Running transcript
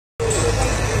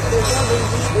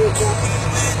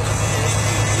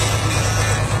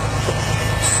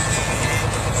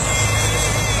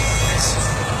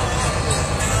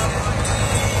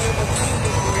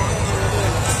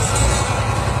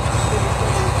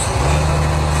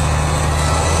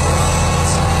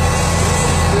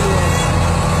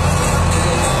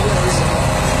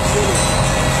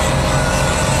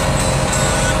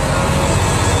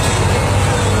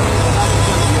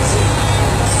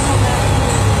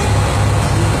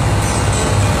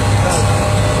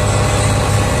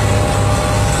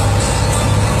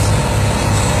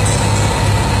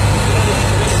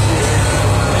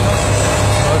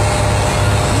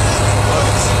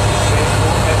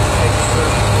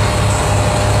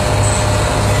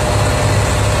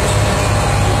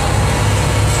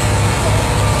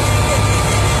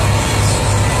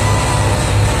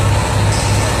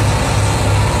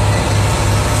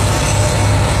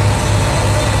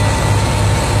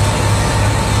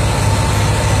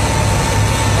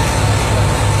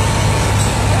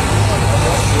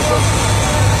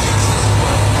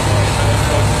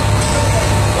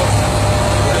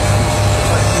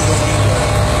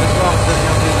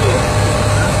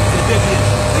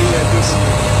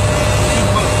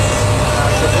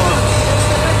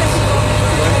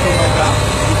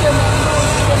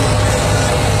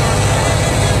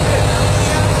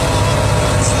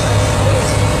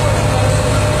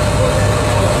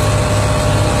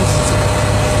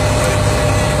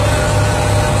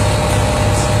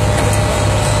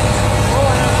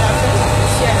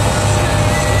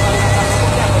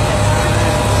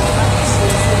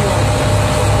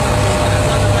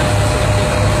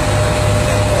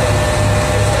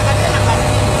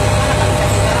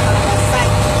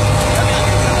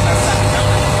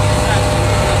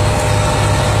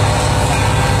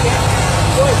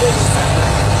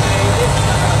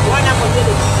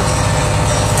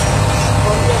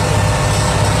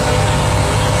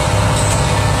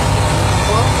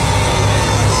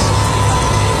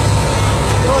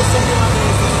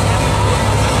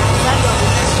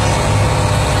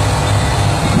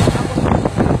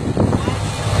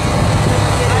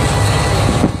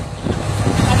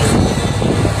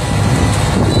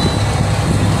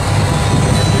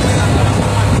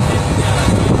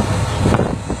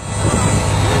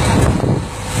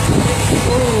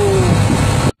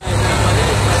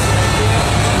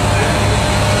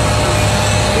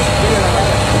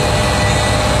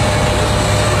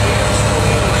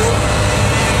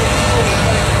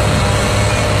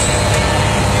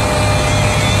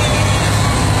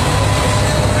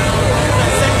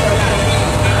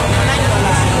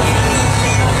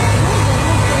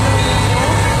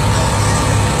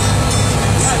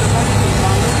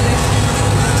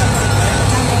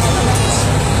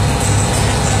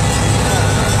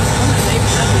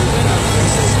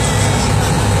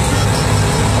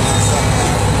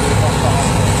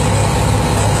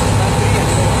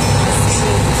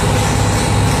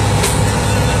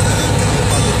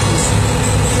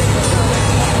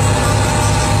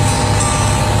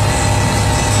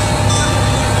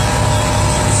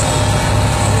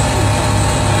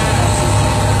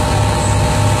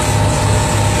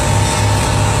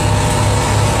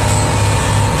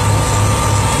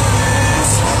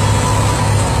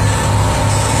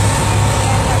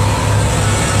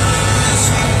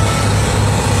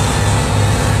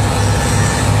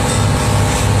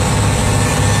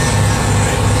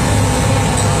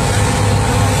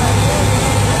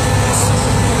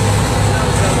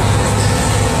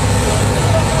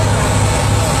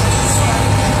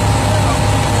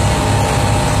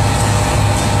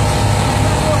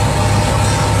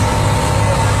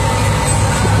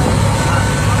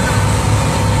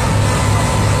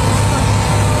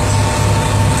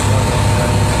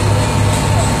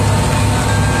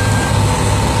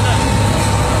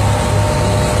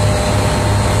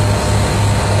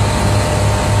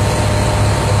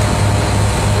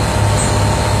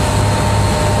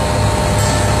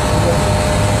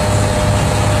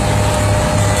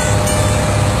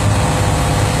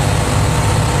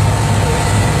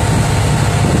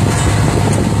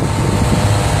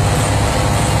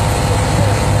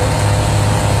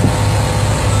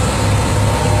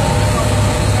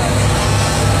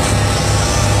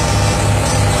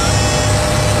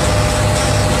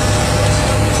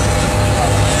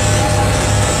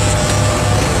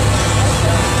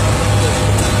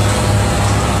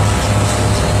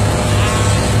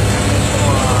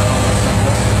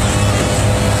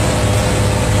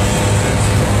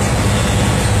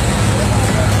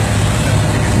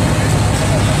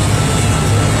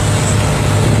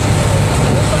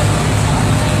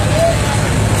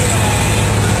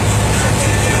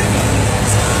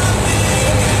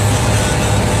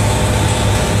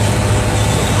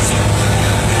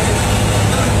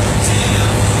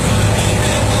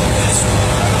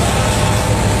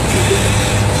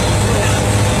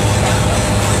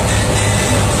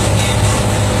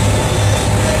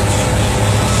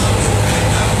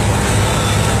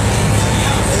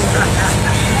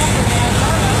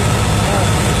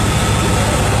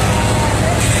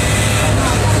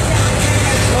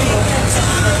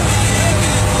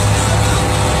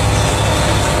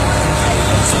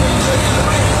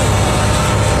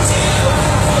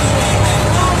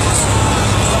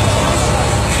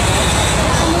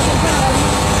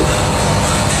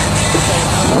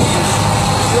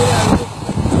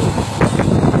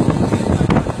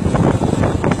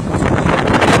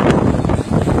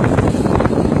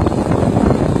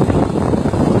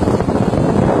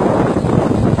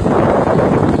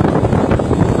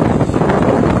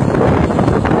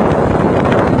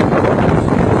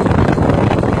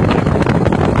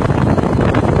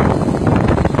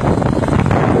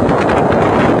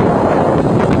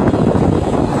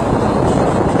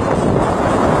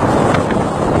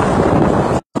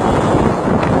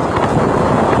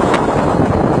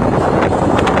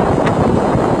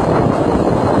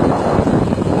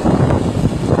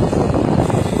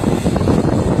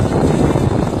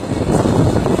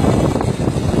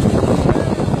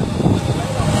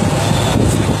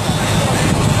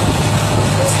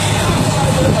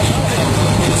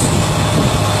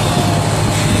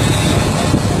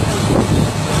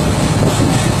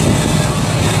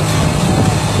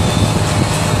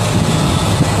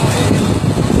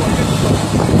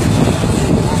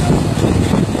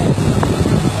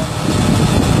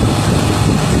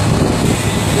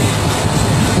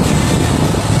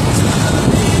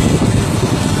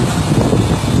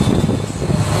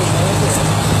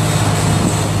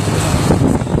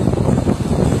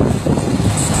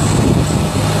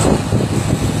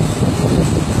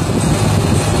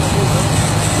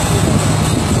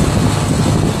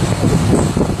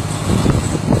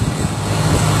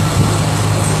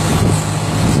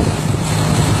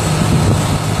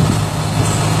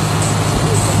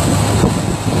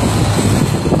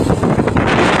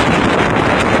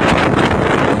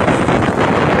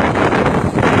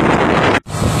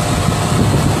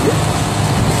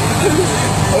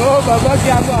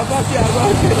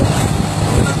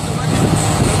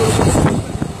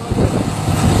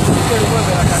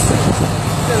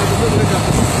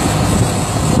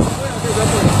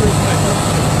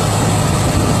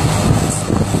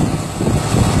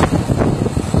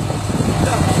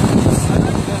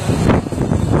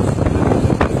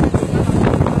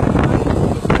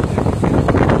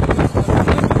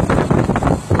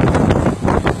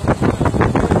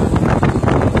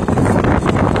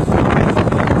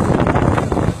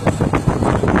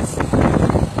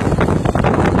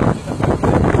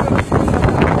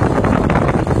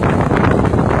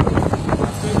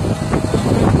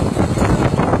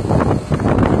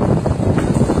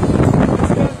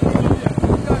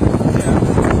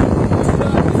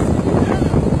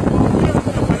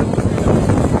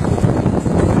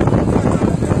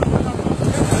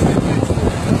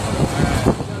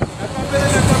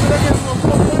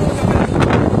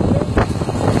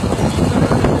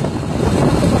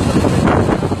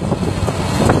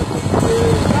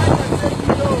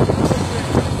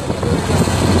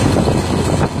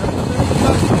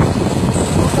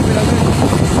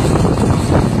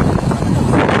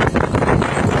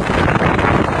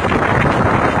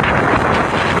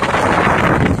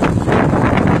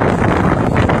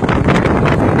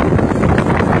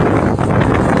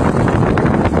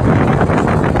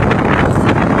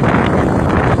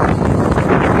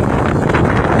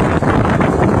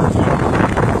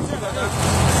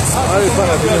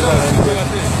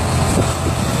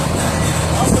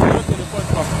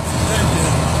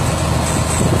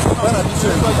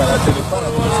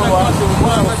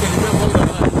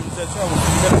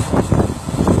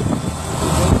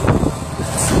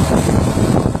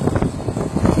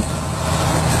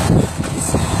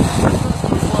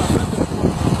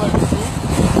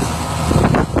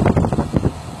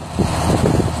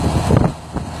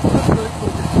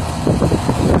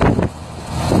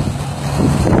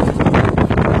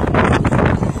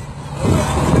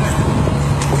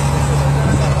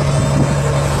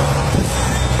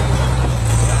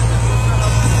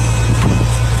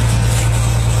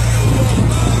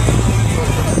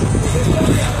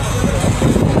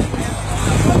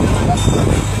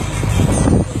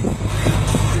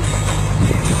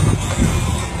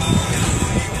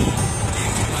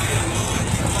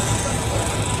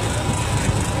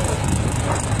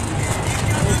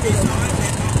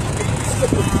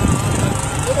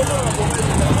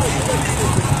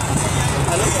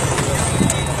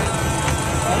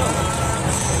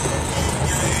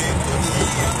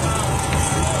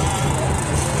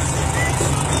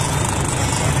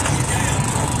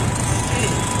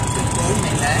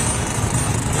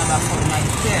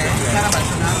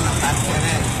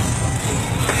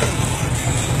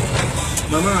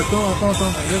Maman, attends,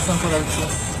 reste encore avec ça.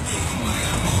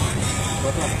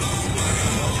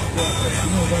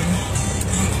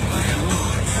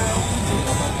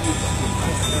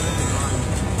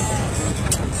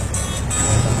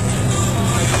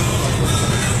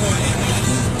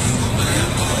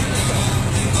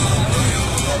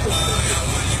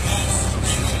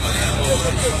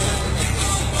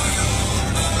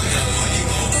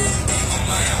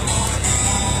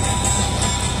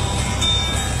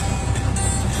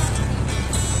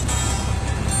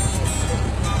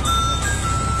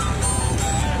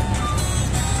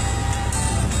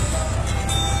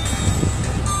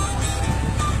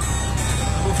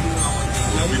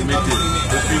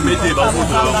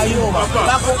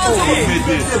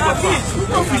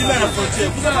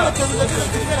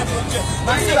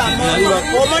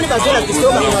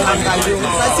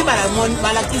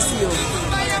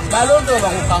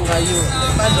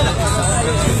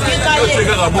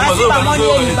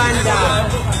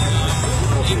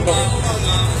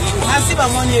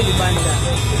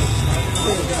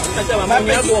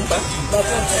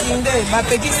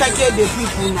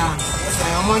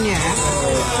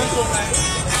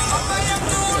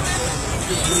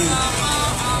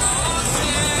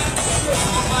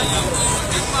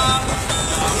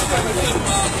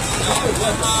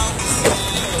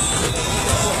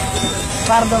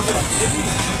 Pardon.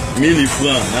 1000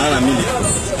 francs, nana 1000 francs.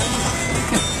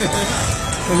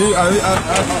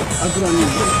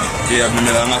 Et à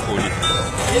Bimela na poli.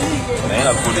 Mais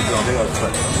la poli on va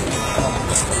faire.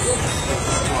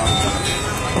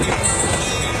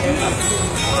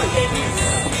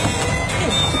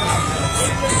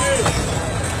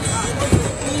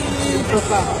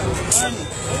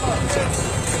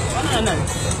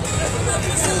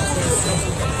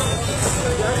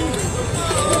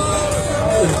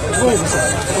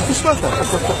 On touche pas ça.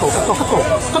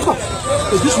 Attends.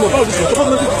 Doucement, pas doucement. Tu vas pas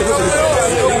me dire que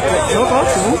tu vas pas,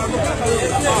 c'est vous?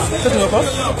 Ça, tu vas pas?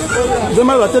 J'ai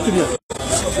mal à la tête, tu viens.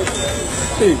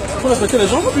 Hey, faut respecter les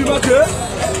gens. Plus bas que.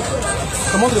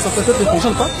 Comment tu respectes la tête, ne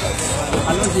fonctionne pas?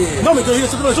 Non, mais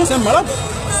cette relation, c'est un malade.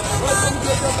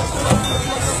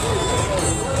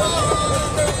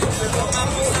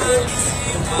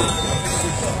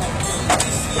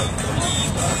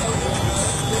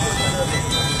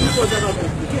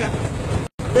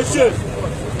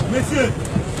 Messieurs,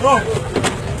 bon.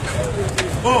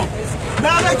 Mais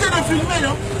arrêtez de filmer,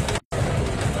 non?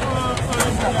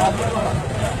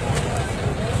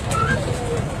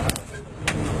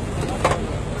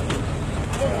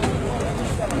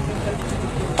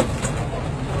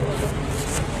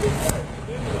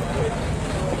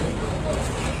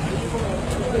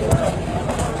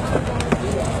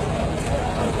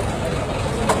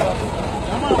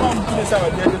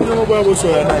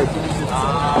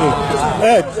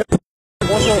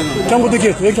 Tango de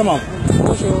Keto, comment?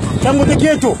 Tango de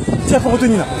Keto, c'est pour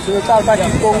retenir.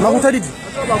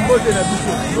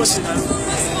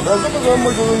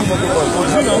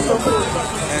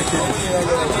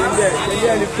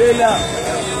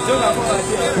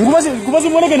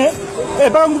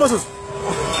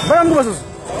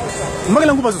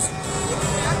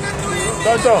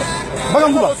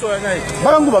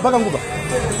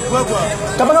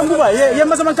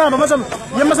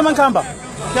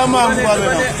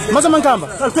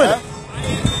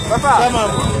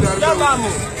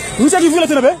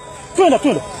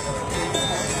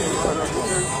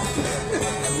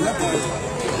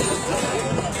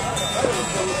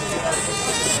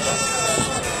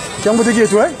 Kimbangu de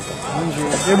Keto,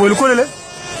 et bon, le collègue,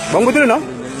 bon, côté là.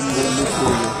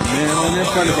 Mais on est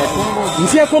pas le Kongo.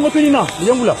 Ici à Kongo, tu n'as pas.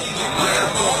 Yangula.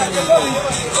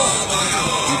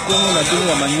 Kongo na tenu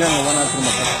ya manyanga wana tu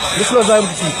makata. Bislo za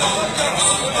mti.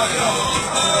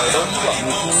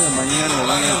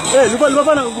 Eh, lupa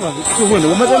bana kuma. Kwenda.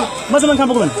 Mazama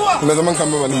kamba kuma. Mazama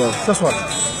kamba bana. Sasa.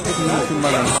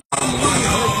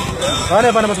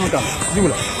 Bana mazama kamba.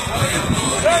 Yangula.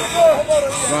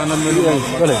 Bana melu.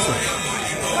 Wala.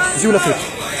 Yangula fit.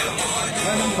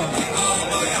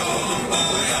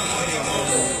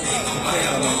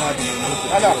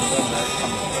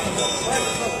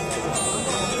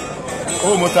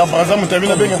 Oh, mon Mbanza, mon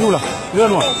termine à Benga. Zoula, le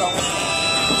noir.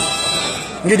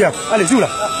 Ngedia, allez, Zoula.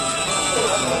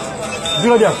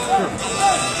 Zoula bien.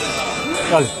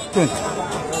 Allez, tiens.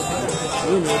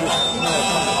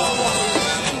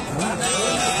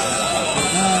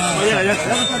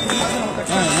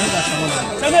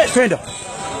 Fenda.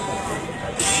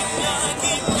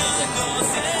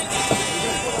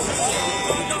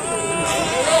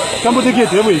 Kimbangu de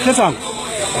Keto, oui, qu'est-ce que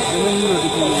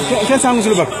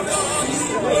c'est?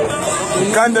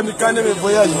 Mikande me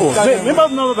voyage. Mais pas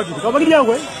non pas qui. Pas qui bien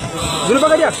ouais. Je ne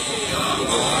pas dire.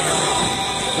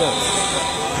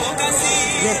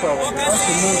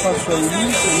 C'est même pas swahili,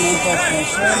 c'est même pas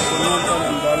français, c'est même pas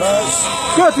lingala.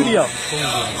 Que tu dis?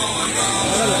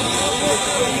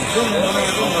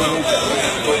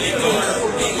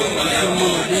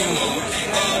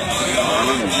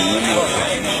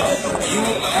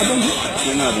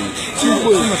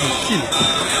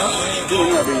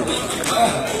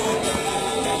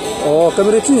 Oh,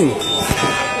 caméra tuning.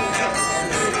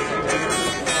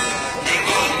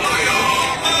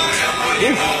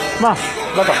 Ma,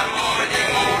 d'accord.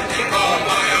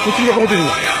 Tu vas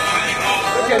continuer.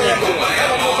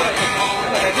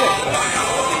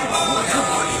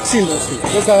 Sim, sim.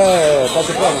 Essa é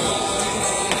participar.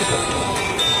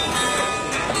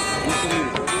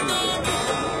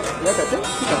 Ya tá,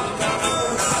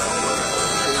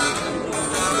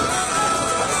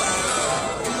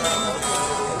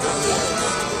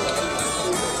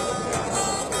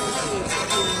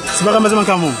 Baga mazama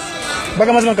kamu.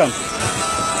 Baga mazama kamu.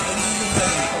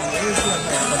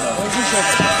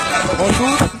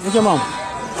 Bonjour. Ok, maman.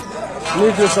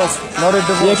 1200. N'arrête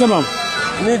de voir. Ok, maman.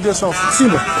 1200.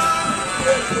 Simba.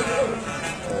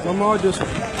 Maman, 200.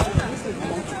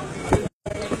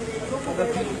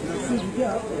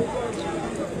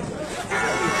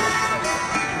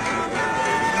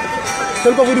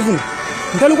 Quel quoi vous dites vous?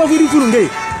 Quel quoi vous dites vous ngé?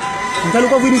 Quel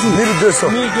quoi vous dites vous? 1200.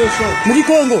 1200. Mugi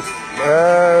Kongo.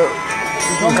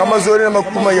 Kama zone na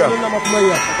makumaya.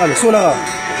 Allez, sola.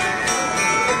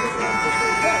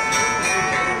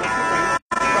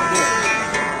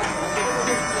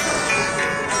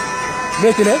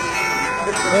 Betele?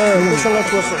 Kusanga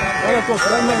kosa. Ala kosa.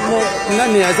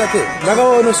 Nani azate? Daga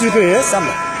ono sipe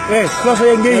samba. Kosa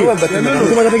yengei.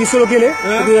 Kuma tataki solo kele.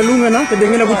 Ke lunga na ke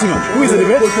dengena kutima. Kuiza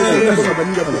debe.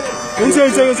 Unse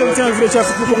vile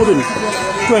chafu kwa kodoni.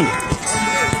 Twende.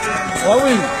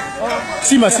 Wawi.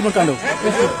 Sima kando.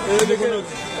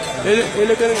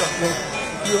 Ele kenga.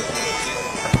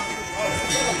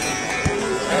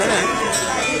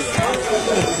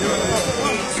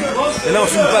 Et là, on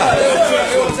filme pas. Là,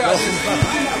 on filme pas.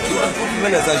 On met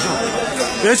les agents.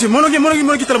 Eh, si, mono qui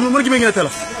vient tala.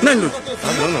 Non, non.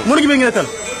 Mono qui vient tala.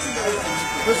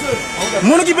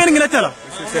 Mono qui vient tala.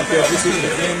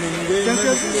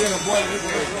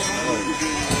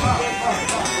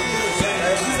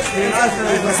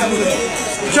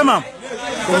 Chama.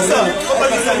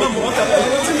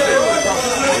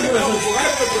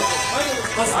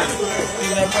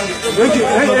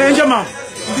 Chama.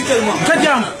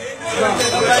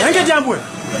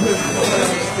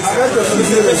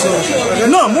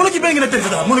 Non, mono qui vient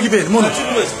tala. Mono qui vient. Mono.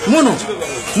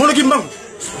 Mono qui Kimbangu.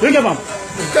 Kimbangu.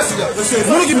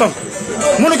 Mono Kimbangu.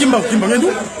 Mono Kimbangu.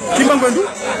 Kimbangu. Kimbangu.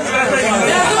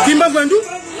 Kimbangu.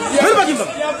 Merba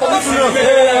Kimbangu.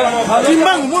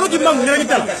 Kimbangu. Mono Kimbangu. Mono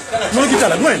Kitala. Mono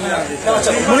Kitala.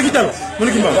 Mono Kitala.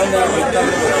 Mono Kimbangu.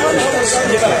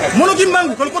 Mono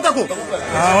Kimbangu. Kolkota ko.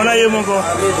 Ah, ona ye mongo.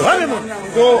 Ah, me mono.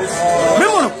 Me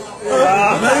mono.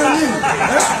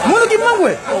 Mono Kimbangu.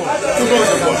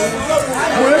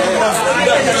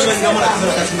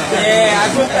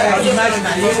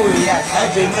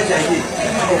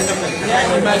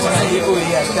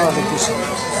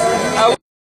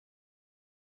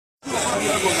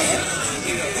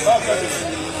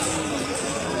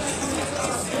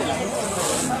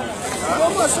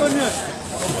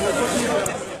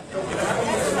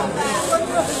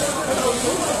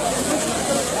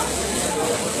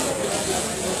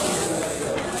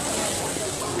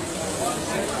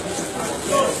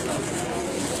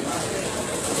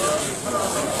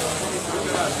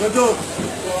 Go.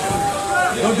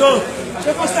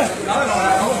 ¿Qué pasa?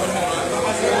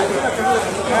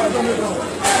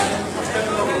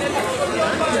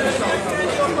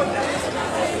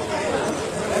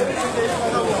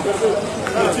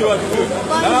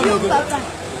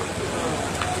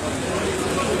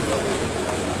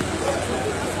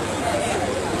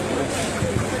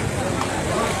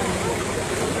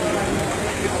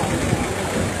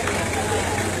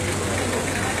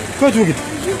 Quoi tu veux?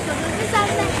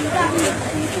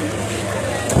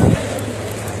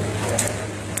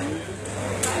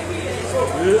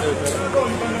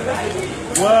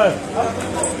 Ouais.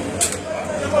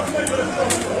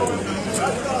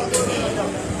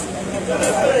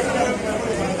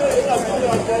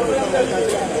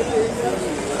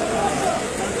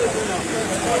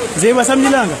 Zewa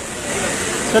samilanga.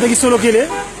 Tata kisolo kile.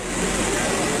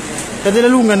 Tata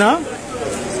lunga na.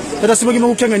 Tata sibagi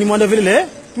makuchanga ni mwanda vile.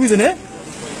 Tuizene?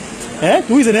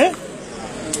 Tuizene?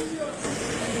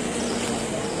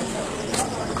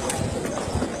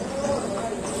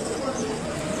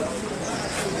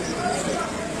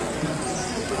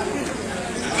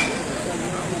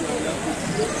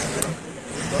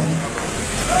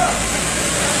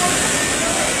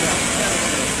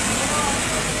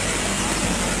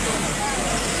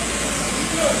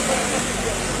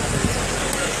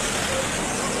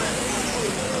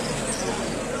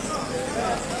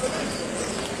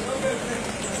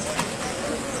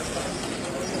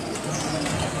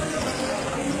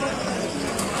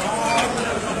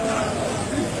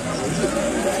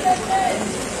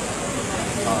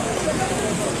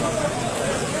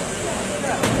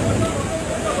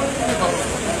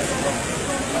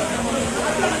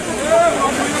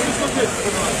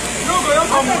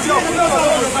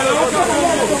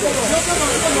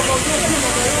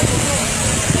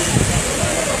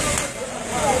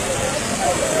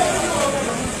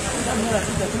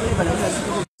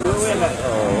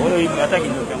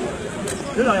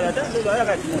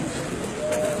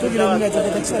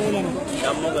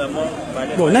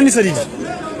 Bon, nani sadidi?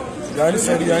 Yani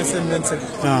sadidi, yani sadidi.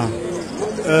 Ah.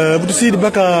 Butusidi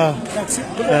baka.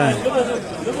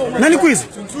 Nani quiz?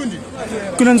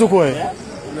 Kuna nzoko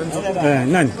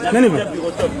nani? Nani ba?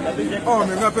 Oh,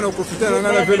 menga pena ukufitana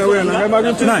ngala pena wewe na ngama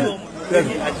kintu. Nani?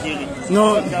 No.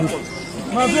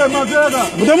 Mavera.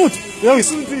 Budamut.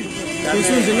 Yawis.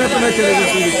 Kusunzi ngapa na kelele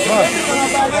zuri.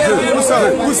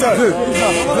 Kusa.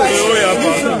 Wewe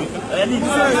hapa.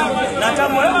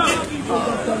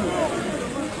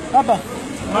 Hapa.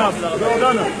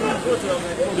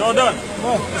 Jordan.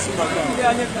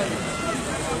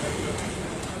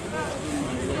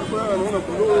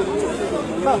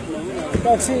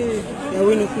 Taxi ya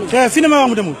wino kule. Fina mama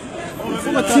mutamu.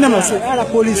 Fina mama. La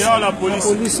police. La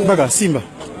police. Baga Simba.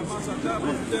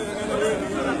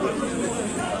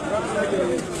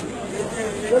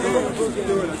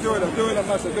 Dola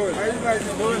masa.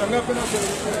 Ngapa na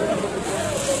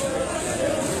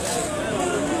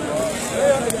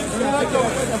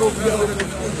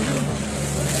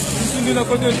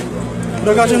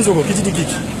Daga nzoko kijidi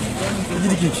kiki.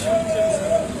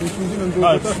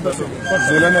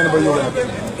 Zelana na bayo.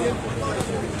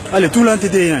 Allez, tout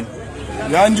l'entité yani.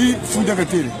 Yandi fuda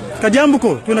katele. Kadiambu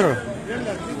ko, twende kaka.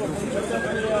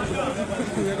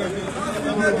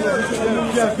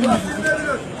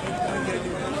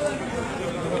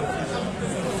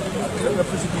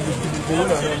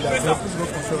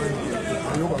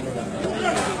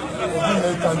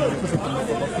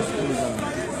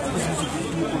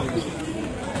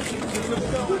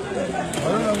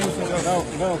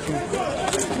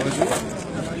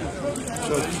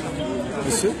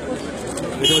 Monsieur,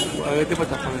 arrêtez pas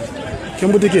ta femme.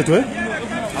 Kimbo ticket, ouais?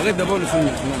 Arrête d'abord le film.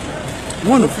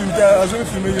 Moi, non.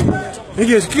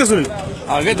 Qui est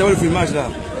Arrête d'abord le filmage là.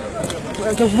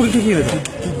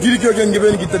 Dis que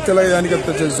quelqu'un qui t'a télé, il y a un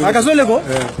peu Akazole ko?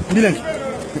 Ndilengi.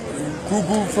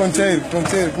 Kuku frontière,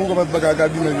 kuku pas bagaga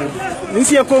bimé.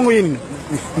 Nsi ya Kongo yini?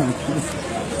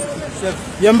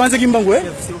 Ya Mbanza Kimbangu, eh?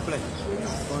 S'il vous plaît.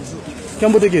 Bonjour.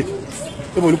 Kimbo ticket.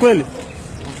 C'est bon, le quoi?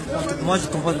 Moi je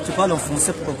comprends, tu parles en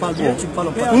français, pour qu'on parle bien, tu parles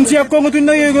en français. Nsi ya Kongo tu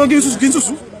n'as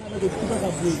kinsusu.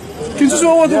 Kinsusu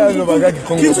wa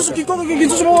Kinsusu Kongo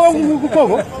kinsusu wa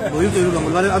Kongo. Oui, on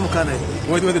va aller à Mokana.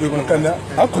 Oui, tu vas te Mokana.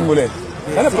 À Congolais.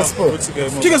 Un passeport.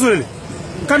 Qui est ce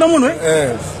Kana mono, eh?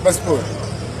 Passeport.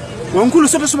 Wankulu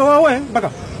sote soba wa we baka.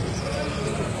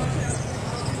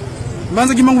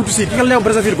 Mbanza Kimbangu tusi kikala leo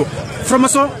Brazzaville ko.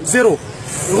 Formation 0.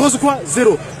 Rose quoi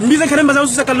 0. Mbiza karemba za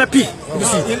usi kala pi.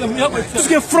 Tout ce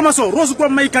qui est formation, rose quoi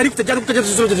maïkari te jaru te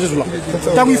jaru.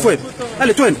 Tangu ifo.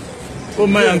 Allez, toi. Au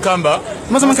Mayankamba.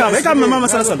 Masa mankamba, e kama mama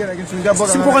sana sana.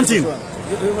 Simpo kantinho.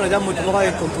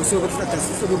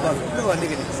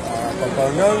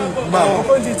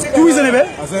 Tu is nebe?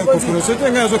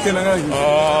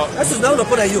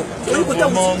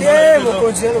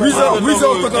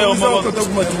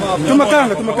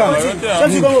 Tumakanga.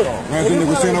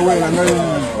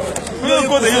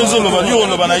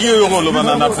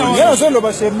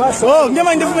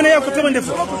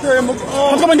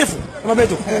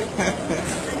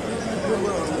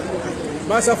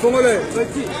 Basta fongole.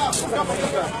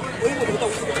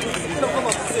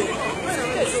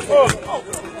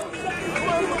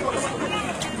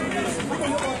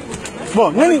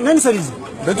 Bon, nani salizi?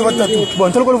 Beto batatu.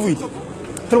 Bon, tolo ko vuit.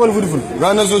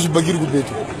 Rana zo bagir gu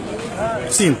beto.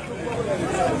 Sim.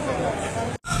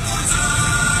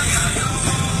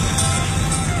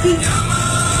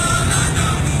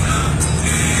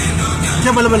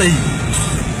 Jabala balai.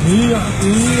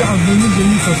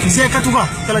 C'est Katuga,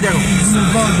 Kaladiago.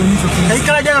 Hey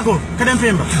Kaladiago,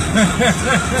 Kadempemba.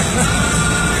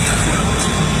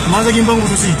 Mbanza Kimbangu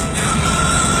tusi.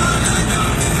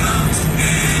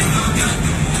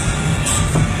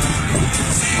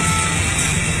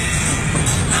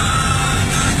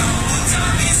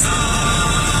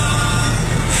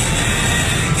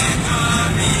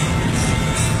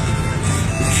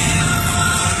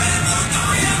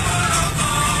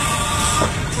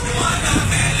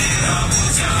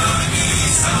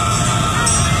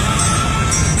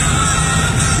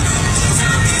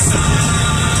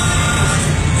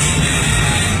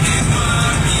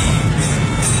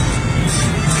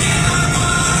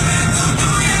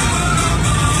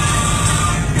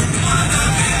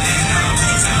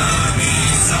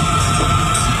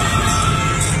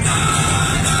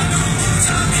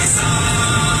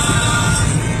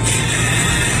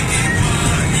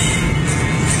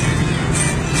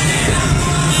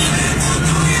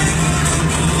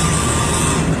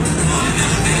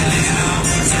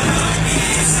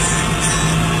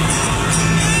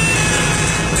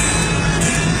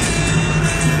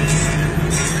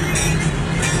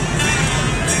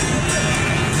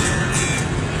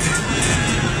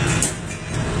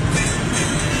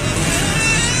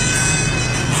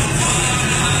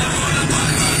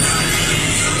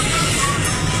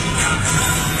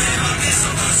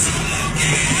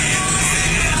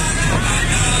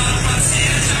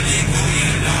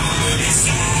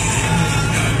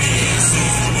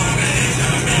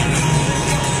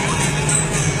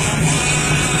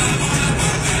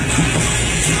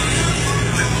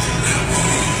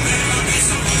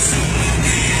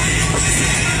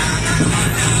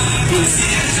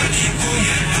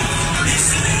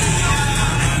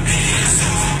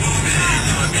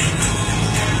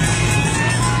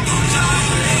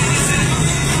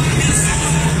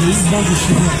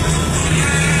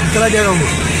 Kaladiago.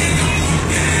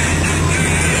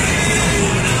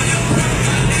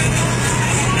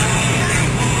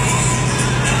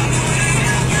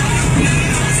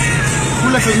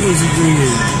 Kula kazi muziki.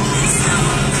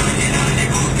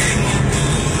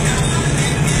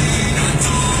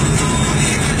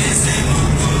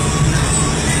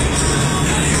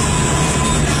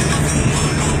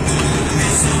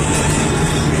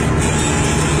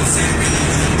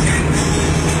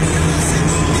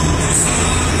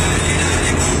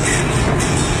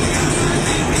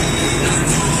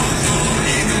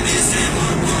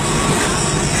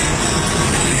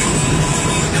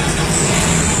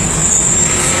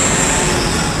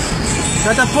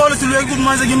 Kata polo tulwe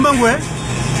Mbanza Kimbangu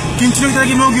kinchino kitaka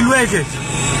Kimbangu kilweke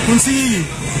kunsi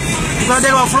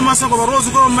tukadeka wa formation kwa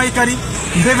barozu kwa maikari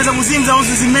mbeve za muzimza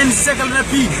onzo zimendi sekala na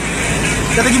pi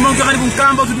kata Kimbangu kakani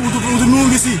kumkamba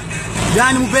utunungi si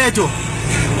yani mubeto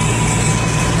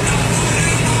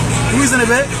kuiza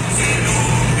nebe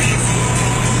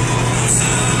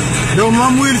do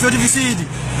mamu ili foti visidi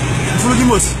mfulu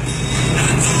kimosi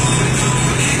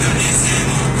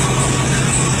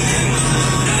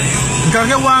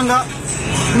Nkake wanga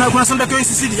kuna sonda kwa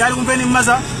sisidi yali kumpeni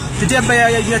maza titeba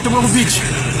ya tobo beach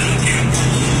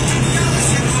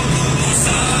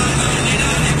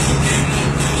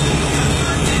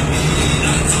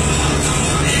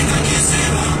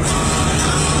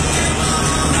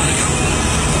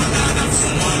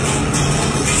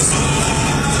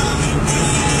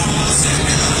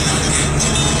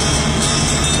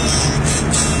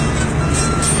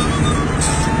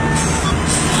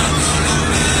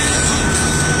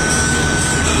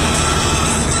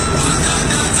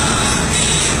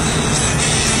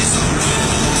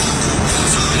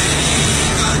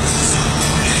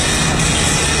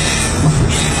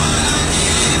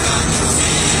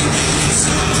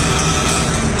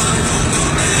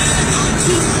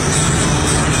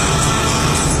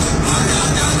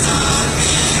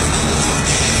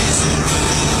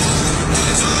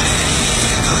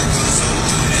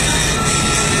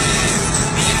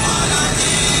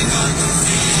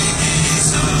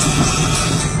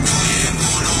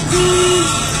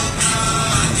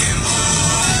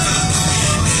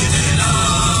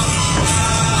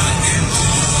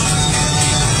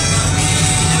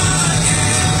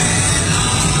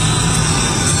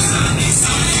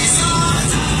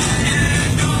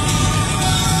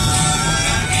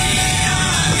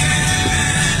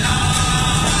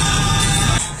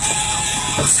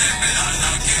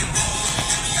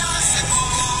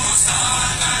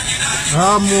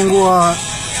Mungu wa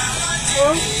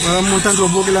montanto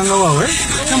boki langa wawe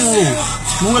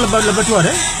Mungu la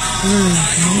batware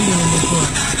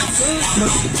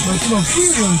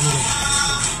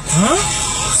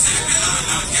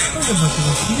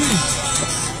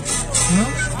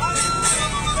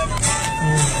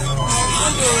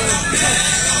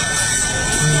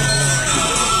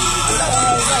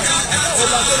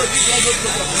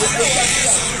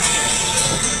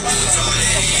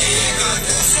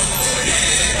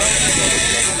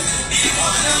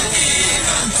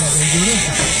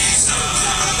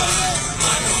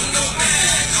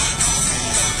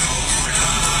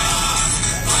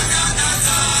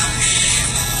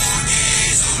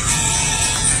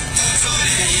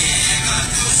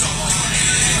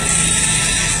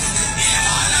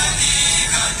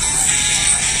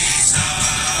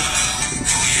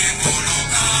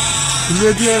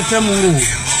Dia cha Mungu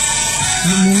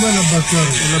na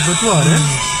batware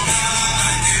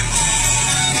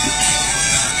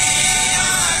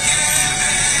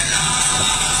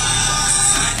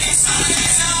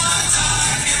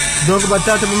donc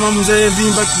batata mama mzee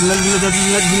vimba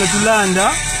na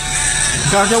tulanda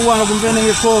kaka wanga kumbene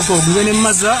ngekoko kumbene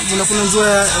maza muna kuna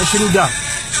nzoya shiruda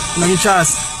na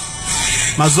Kinshasa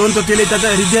mazonto kele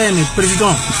tata Rigene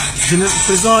president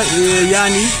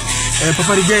yani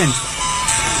papa Rigene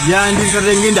yani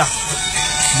karenginda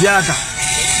jaka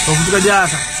okutuka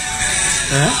jaka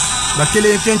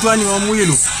bakele kentwani wa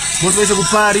mwilu moto wese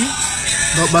kupari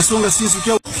basonga sisi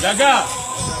kwa daga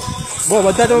bo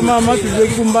batata mama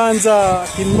tuleki Kumbanza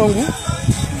Kimbangu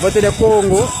batele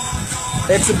Kongo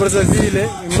ex Brazzaville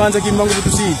Mbanza Kimbangu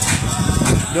butusi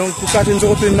donc tukate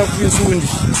nzoko tena kuinsundi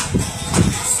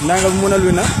nanga mona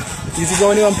luna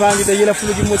izigawani wampangi tayela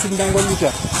fuluki mosi ndango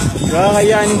luta wa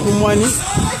yani kumwani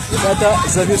Kata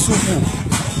zabe supu.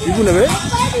 Ibu nabe?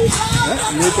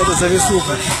 Ni kata zabe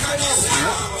supu.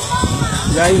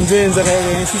 Ya Mbanza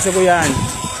kaya sisa ko yani.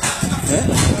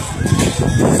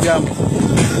 Jambo.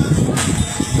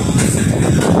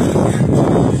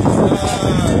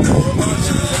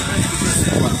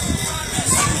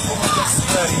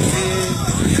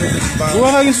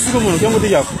 Buwa ngin susu ko mo jango de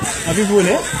yako. Abi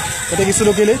bone kata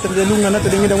gisolo kele tata lunga na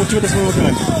tata ngida mutima tasimo mo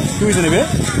tuize nebe?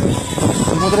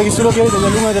 Motra que solo quiere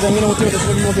tener una que también no tiene que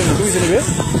ser mismo que tú dices, ¿ves?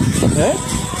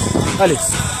 Alex,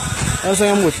 ahora se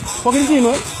llama mucho. ¿Por qué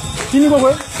tiene? ¿Tiene qué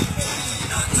fue?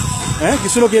 Que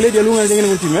solo quiere tener una que también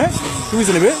no tiene, tú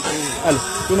dices, ¿ves? Alex,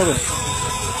 tú no ves.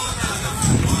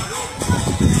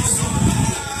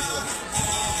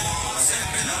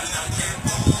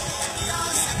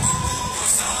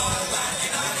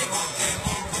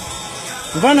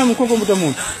 Vana mkoko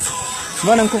mutamu.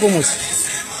 Vana mkoko musi.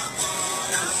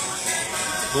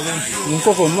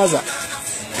 Mkoko maza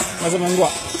mangwa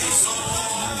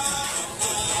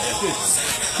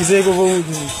Kiseko vou.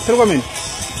 Quero comer.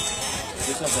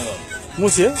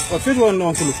 Moça, o filho ou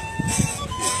não culo?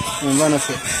 Não vai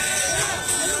nascer.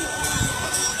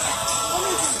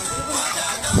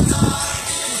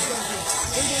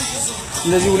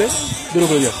 Ainda de ulé? Duro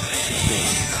coisa.